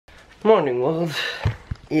Morning world.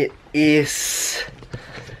 It is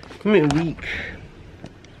midweek.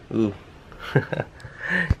 Ooh.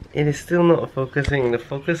 It is still not focusing. The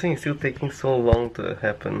focusing is still taking so long to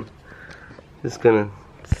happen. Just gonna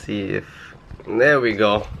see if... There we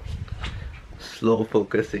go. Slow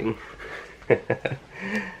focusing.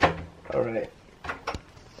 Alright.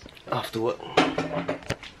 Off to work.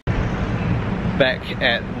 Back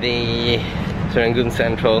at the Serangoon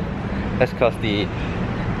Central. That's because the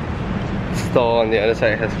store on the other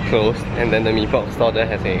side has closed, and then the mee pok store there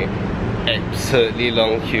has a absurdly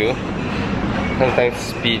long queue. Sometimes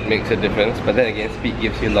speed makes a difference, but then again speed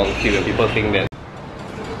gives you long queue and people think that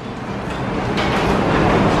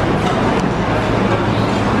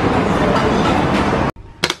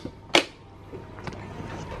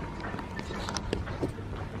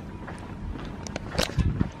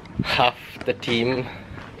half the team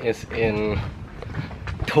is in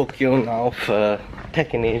Tokyo now for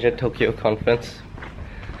Tech in Asia Tokyo conference.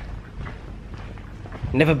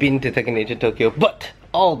 Never been to Tech in Asia Tokyo, but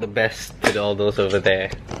all the best to all those over there.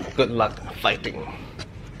 Good luck fighting.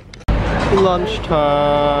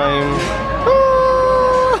 Lunchtime.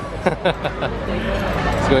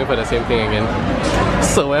 It's going for the same thing again.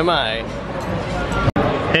 So am I.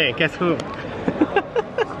 Hey, guess who?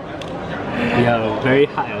 We are very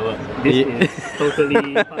hard at work. This is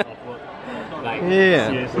totally part of work. Like,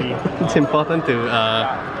 seriously. It's important to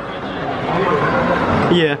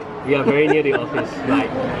yeah. We are very near the office,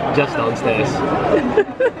 like just downstairs.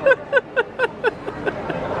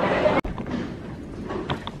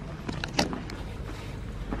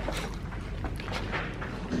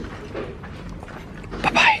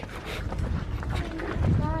 Bye-bye.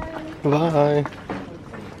 Bye.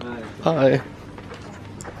 Bye.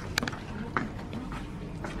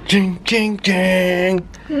 Jing jing jing.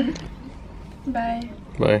 Bye.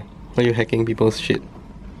 Bye. Why are you hacking people's shit?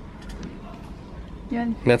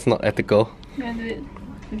 That's not ethical. You want to do it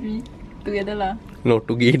with me? Together lah. No,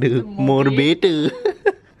 together. More better.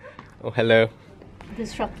 Oh, hello.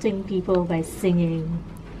 Disrupting people by singing.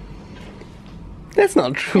 That's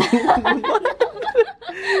not true.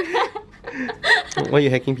 Why are you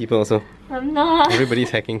hacking people also? I'm not.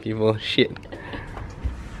 Everybody's hacking people. Shit.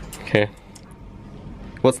 Okay.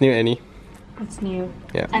 What's new, Annie? What's new?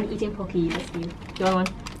 Yeah. I'm eating pocky. That's new. Do you want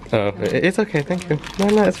one? Oh, it's okay, thank you.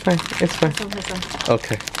 No, it's fine. It's fine.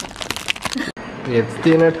 Okay. It's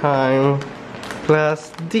dinner time.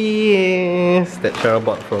 Plus this that Cheryl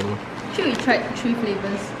bought from. Actually, we tried 3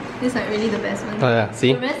 flavors. This is like really the best one. Oh yeah,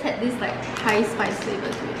 see? The rest had this like Thai spice flavor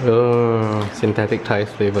to it. Oh, synthetic Thai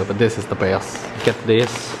flavor, but this is the best. Get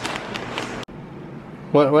this.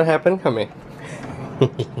 What happened? Come here.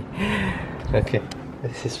 Okay,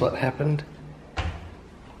 this is what happened.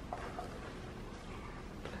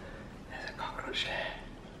 There's a cockroach there.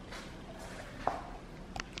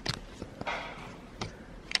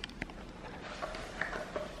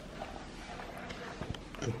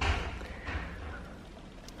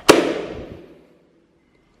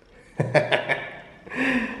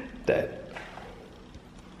 Dead.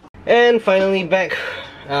 And finally back,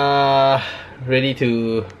 ready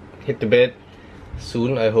to hit the bed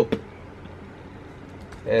soon, I hope,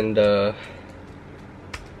 and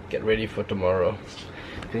get ready for tomorrow.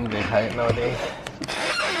 I think they're tired nowadays.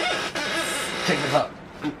 Check this out.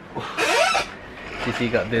 CC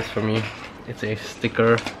got this for me. It's a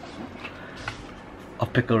sticker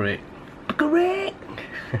of pickle Rick. Pickle Rick!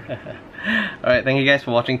 Alright, thank you guys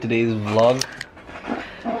for watching today's vlog.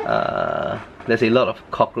 There's a lot of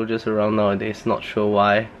cockroaches around nowadays, not sure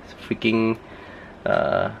why. It's freaking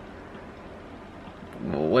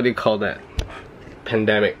what do you call that?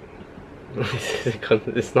 Pandemic.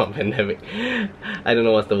 It's not pandemic. I don't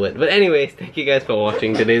know what's the word. But anyways, thank you guys for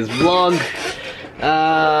watching today's vlog.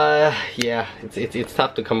 Yeah, it's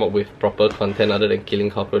tough to come up with proper content other than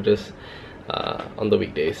killing cockroaches on the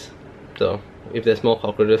weekdays. So if there's more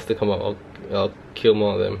cockroaches to come up, I'll kill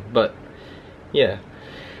more of them. But yeah,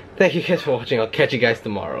 thank you guys for watching. I'll catch you guys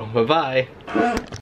tomorrow. Bye bye.